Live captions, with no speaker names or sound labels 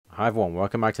Hi everyone,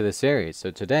 welcome back to the series.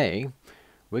 So today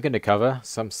we're going to cover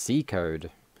some C code.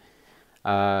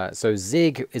 So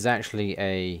Zig is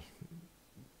actually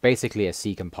basically a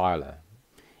C compiler.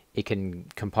 It can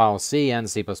compile C and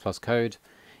C++ code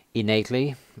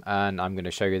innately, and I'm going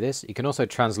to show you this. You can also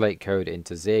translate code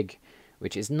into Zig,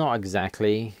 which is not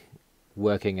exactly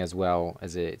working as well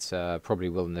as it probably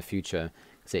will in the future,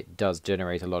 because it does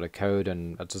generate a lot of code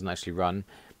and it doesn't actually run,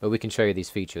 but we can show you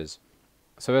these features.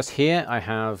 So as here I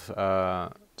have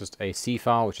just a C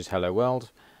file, which is hello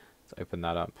world. Let's open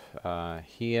that up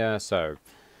here. So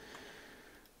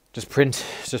just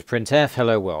printf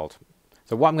hello world.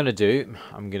 So what I'm going to do,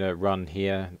 I'm going to run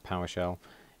here PowerShell.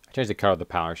 I changed the color of the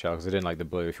PowerShell because I didn't like the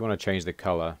blue. If you want to change the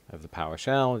color of the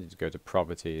PowerShell, you just go to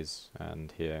properties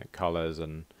and here colors,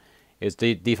 and its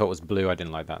default was blue. I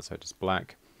didn't like that, so just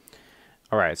black.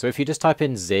 All right. So if you just type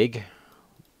in Zig,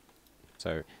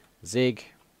 so Zig,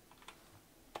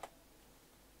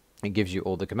 it gives you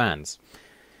all the commands.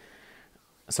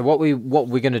 So what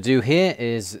we're going to do here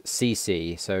is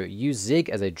cc. So use Zig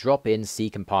as a drop-in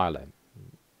C compiler.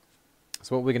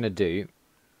 So what we're going to do,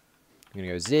 I'm going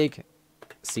to go Zig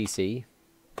cc,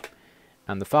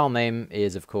 and the file name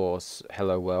is of course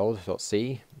hello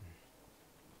world.c.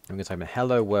 I'm going to type in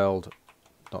hello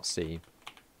world.c.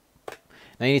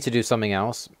 Now you need to do something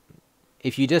else.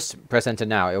 If you just press enter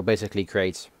now, it will basically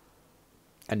create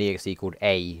an exe called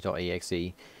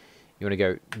a.exe. You want to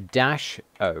go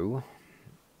 -o.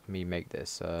 Let me make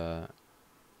this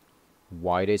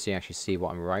wider so you actually see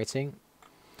what I'm writing.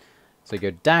 So you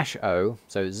go -o.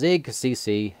 So Zig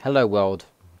cc hello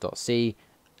world.c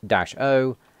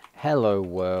 -o hello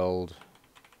world.exe.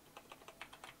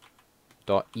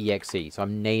 So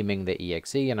I'm naming the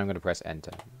exe and I'm going to press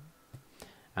enter.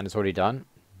 And it's already done.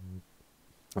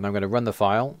 And I'm going to run the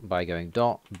file by going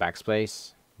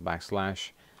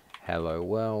 // hello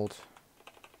world.exe.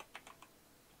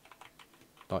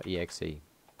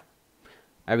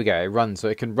 There we go, it runs, so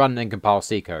it can run and compile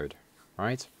C code,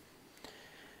 right?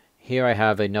 Here I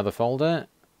have another folder,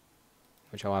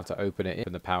 which I'll have to open it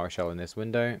in the PowerShell in this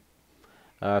window.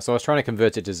 So I was trying to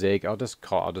convert it to Zig. I'll just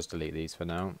delete these for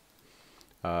now.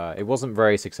 It wasn't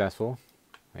very successful.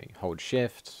 Wait, hold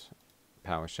Shift,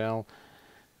 PowerShell.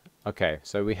 Okay,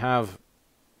 so we have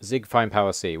Zig find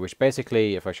power C, which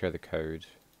basically, if I show the code,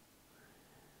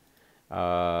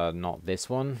 not this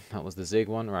one, that was the Zig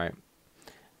one, right?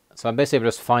 So I'm basically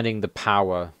just finding the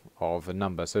power of a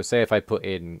number. So say if I put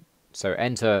in, so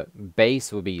enter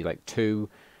base will be like 2,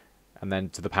 and then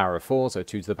to the power of 4, so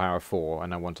 2 to the power of 4,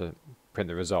 and I want to print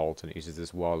the result, and it uses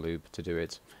this while loop to do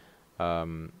it.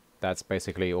 That's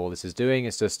basically all this is doing.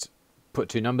 It's just put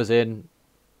 2 numbers in,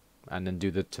 and then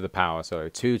do the to the power. So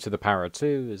 2 to the power of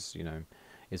 2 is,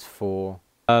 is 4.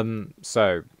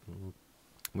 So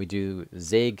we do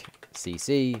Zig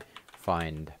cc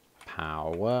find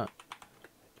power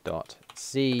dot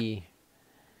c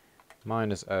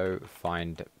 -o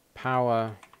find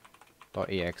power dot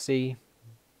exe,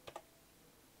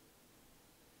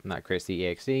 and that creates the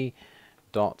exe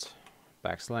dot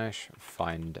 /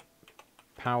 find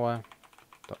power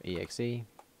dot exe.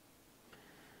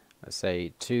 Let's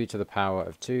say 2 to the power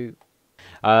of 2.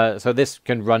 So this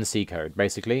can run C code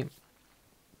basically.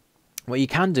 What you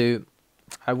can do,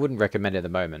 I wouldn't recommend it at the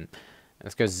moment.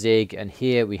 Let's go Zig, and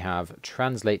here we have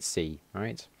translate C,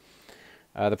 right?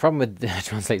 The problem with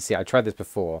translate C, I tried this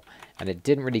before, and it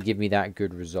didn't really give me that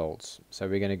good results. So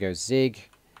we're going to go Zig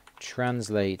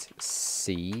translate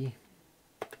C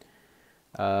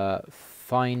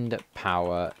find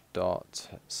power dot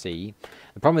C.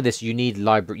 The problem with this, you need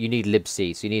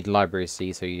libc, so you need library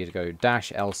C, so you need to go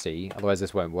 -lc, otherwise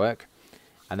this won't work.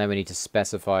 And then we need to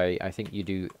specify, I think you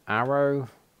do arrow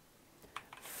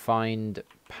find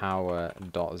power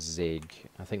dot zig.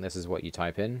 I think this is what you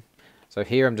type in. So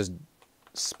here I'm just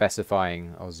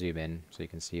specifying, I'll zoom in so you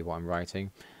can see what I'm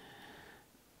writing.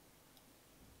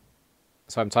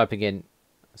 So I'm typing in,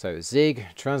 so Zig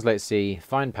translate C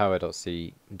find power dot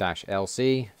C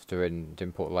 -lc to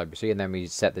import library C, and then we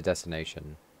set the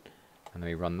destination, and then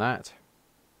we run that.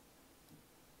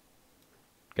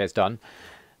 Okay, it's done.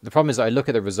 The problem is that I look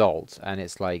at the result and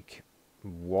it's like,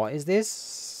 what is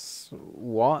this?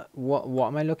 What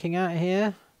am I looking at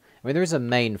here? I mean, there is a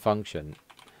main function.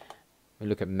 We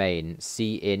look at main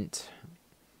cint.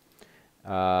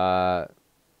 I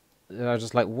was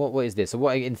just like, what is this? So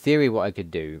in theory, what I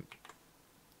could do,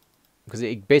 because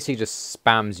it basically just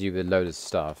spams you with a load of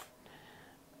stuff.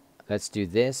 Let's do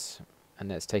this, and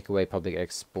let's take away public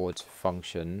export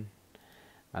function,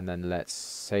 and then let's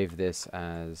save this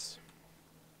as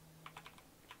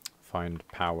find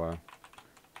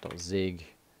power.zig.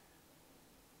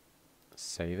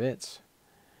 Save it.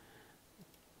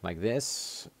 like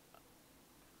this.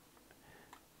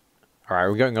 Alright,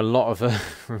 we're getting a lot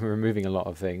of... removing a lot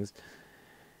of things.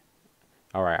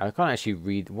 Alright, I can't actually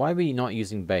read... Why are we not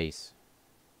using base?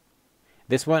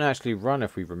 This won't actually run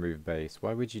if we remove base.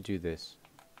 Why would you do this?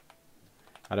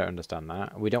 I don't understand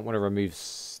that. We don't want to remove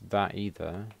that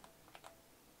either.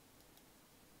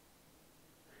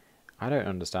 I don't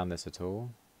understand this at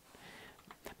all.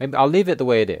 Maybe I'll leave it the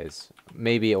way it is.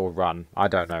 Maybe it'll run. I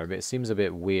don't know. But it seems a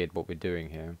bit weird what we're doing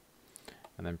here.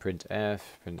 And then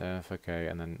printf, okay.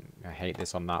 And then I hate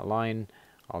this on that line.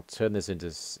 I'll turn this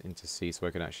into C so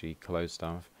I can actually close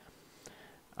stuff.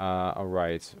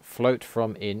 Alright. Float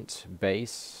from int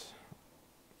base.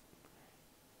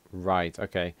 Right,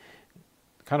 okay.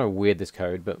 Kind of weird, this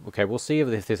code, but okay, we'll see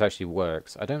if this actually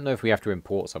works. I don't know if we have to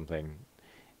import something.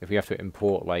 If we have to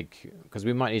import, like, because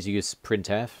we might need to use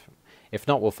printf. If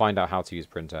not, we'll find out how to use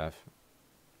printf.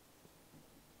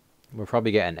 We'll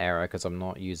probably get an error because I'm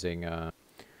not using...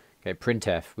 Okay,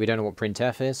 printf. We don't know what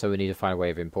printf is, so we need to find a way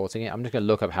of importing it. I'm just going to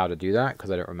look up how to do that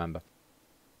because I don't remember.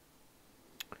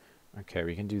 Okay,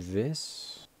 we can do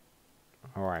this.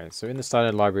 Alright, so in the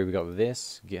standard library we got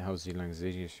this. GitHub Z-Language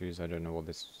issues. I don't know what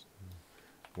this...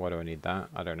 Why do I need that?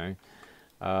 I don't know.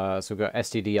 So we've got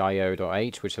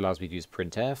stdio.h, which allows me to use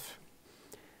printf.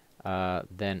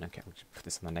 Then, okay, we'll just put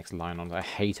this on the next line. I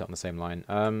hate it on the same line.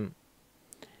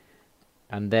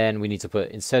 And then we need to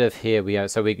put, instead of here, we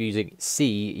have, so we're using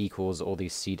C equals all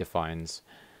these C defines.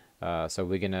 So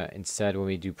we're going to, instead when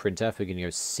we do printf, we're going to go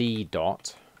C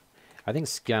dot. I think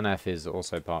scanf is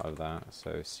also part of that.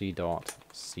 So C dot,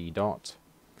 C dot.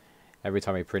 Every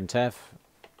time we printf,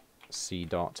 C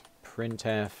dot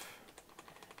printf,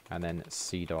 and then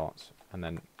C dot, and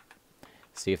then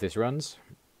see if this runs.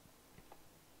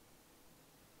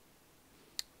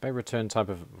 By return type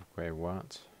of, wait,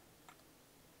 what?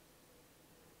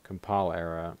 Compile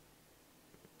error.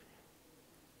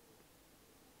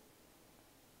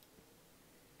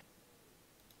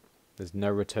 There's no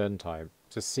return type.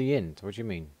 Just cint. What do you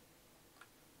mean?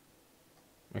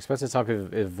 Expected type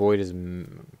of void is...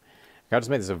 I'll just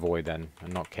make this a void then,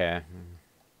 and not care.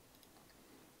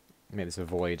 Make this a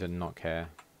void and not care.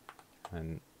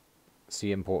 And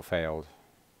C import failed.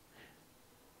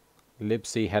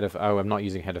 libc header... Oh, I'm not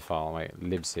using header file. Wait,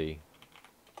 libc.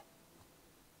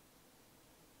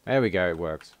 There we go, it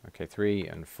works. Okay, 3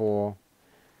 and 4.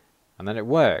 And then it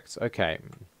works. Okay.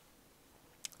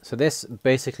 So this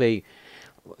basically...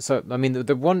 So, I mean,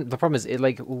 the problem is,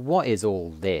 like, what is all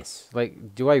this?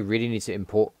 Like, do I really need to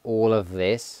import all of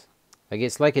this? Like,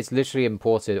 it's literally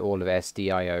imported all of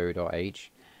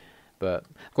stdio.h. But,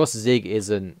 of course, Zig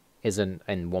isn't in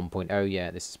 1.0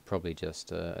 yet. This is probably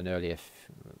just an earlier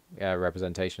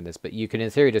representation of this. But you can,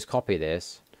 in theory, just copy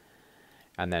this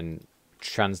and then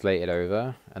translate it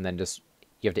over. And then just,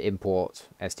 you have to import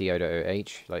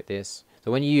stdio.h like this.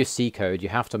 So when you use C code, you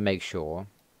have to make sure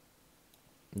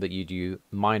that you do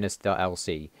minus the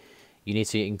 .lc. You need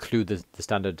to include the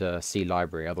standard C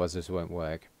library, otherwise this won't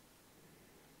work.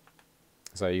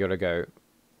 So you got to go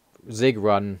zig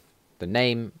run the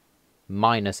name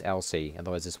minus lc,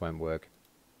 otherwise this won't work.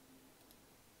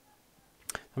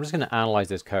 I'm just going to analyze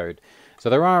this code. So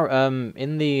there are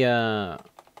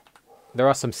there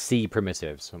are some C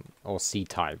primitives or C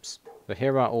types. So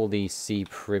here are all the C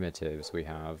primitives we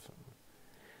have.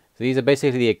 So these are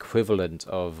basically the equivalent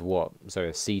of what? So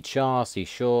a C char, C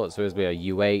short, so it's be a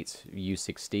U8,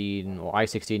 U16, or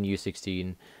I16,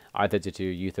 U16,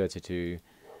 I32, U32,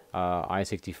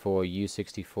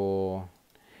 I64,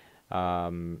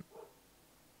 U64.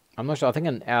 I'm not sure, I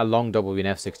think a long double will be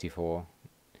an F64.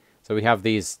 So we have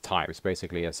these types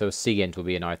basically. So cint will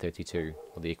be an I32,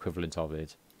 or the equivalent of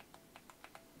it.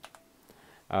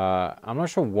 I'm not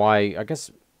sure why, I guess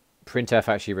printf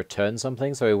actually returns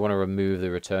something, so we want to remove the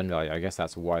return value. I guess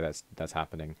that's why that's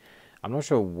happening. I'm not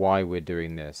sure why we're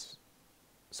doing this.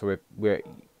 So we're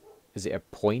is it a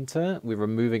pointer? We're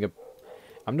removing a...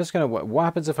 I'm just gonna... What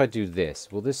happens if I do this?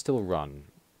 Will this still run?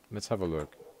 Let's have a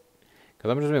look. Because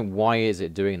I'm just wondering, why is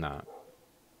it doing that?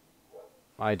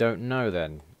 I don't know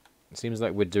then. It seems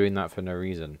like we're doing that for no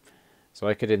reason. So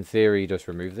I could, in theory, just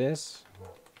remove this.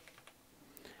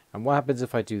 And what happens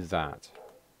if I do that?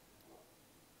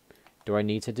 Do I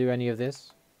need to do any of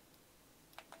this?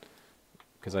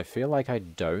 Because I feel like I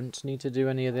don't need to do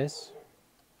any of this.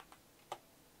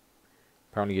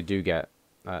 Apparently you do get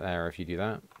an error if you do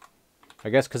that. I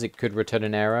guess because it could return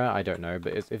an error, I don't know.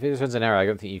 But if it returns an error, I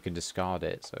don't think you can discard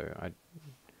it. So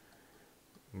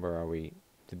where are we?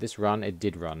 Did this run? It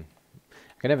did run.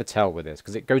 I can never tell with this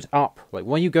because it goes up. Like,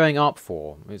 what are you going up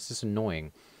for? It's just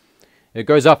annoying. It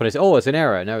goes up and it's, oh, it's an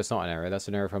error. No, it's not an error. That's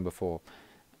an error from before.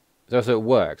 So it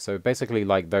works. So basically,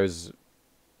 like, those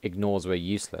ignores were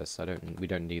useless. We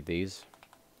don't need these.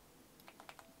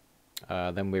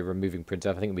 Then we're removing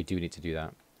printf. I think we do need to do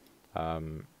that.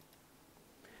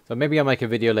 So maybe I'll make a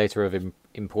video later of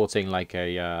importing like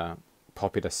a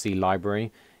popular C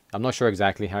library. I'm not sure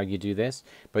exactly how you do this,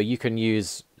 but you can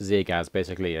use Zig as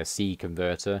basically a C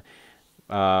converter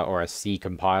or a C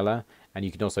compiler, and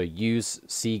you can also use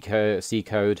C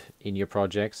code in your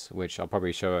projects, which I'll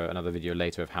probably show another video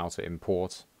later of how to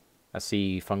import a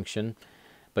C function.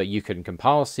 But you can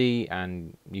compile C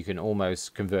and you can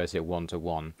almost convert it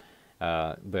one-to-one.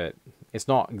 But it's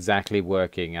not exactly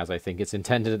working as I think it's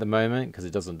intended at the moment, because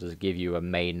it doesn't just give you a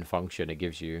main function, it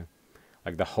gives you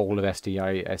like the whole of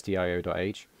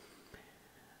stdio.h.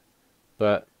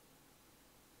 But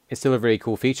it's still a very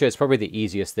cool feature. It's probably the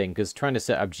easiest thing, because trying to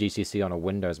set up GCC on a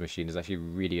Windows machine is actually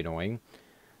really annoying.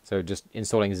 So just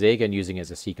installing Zig and using it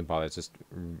as a C compiler is just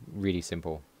really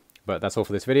simple. But that's all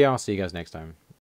for this video. I'll see you guys next time.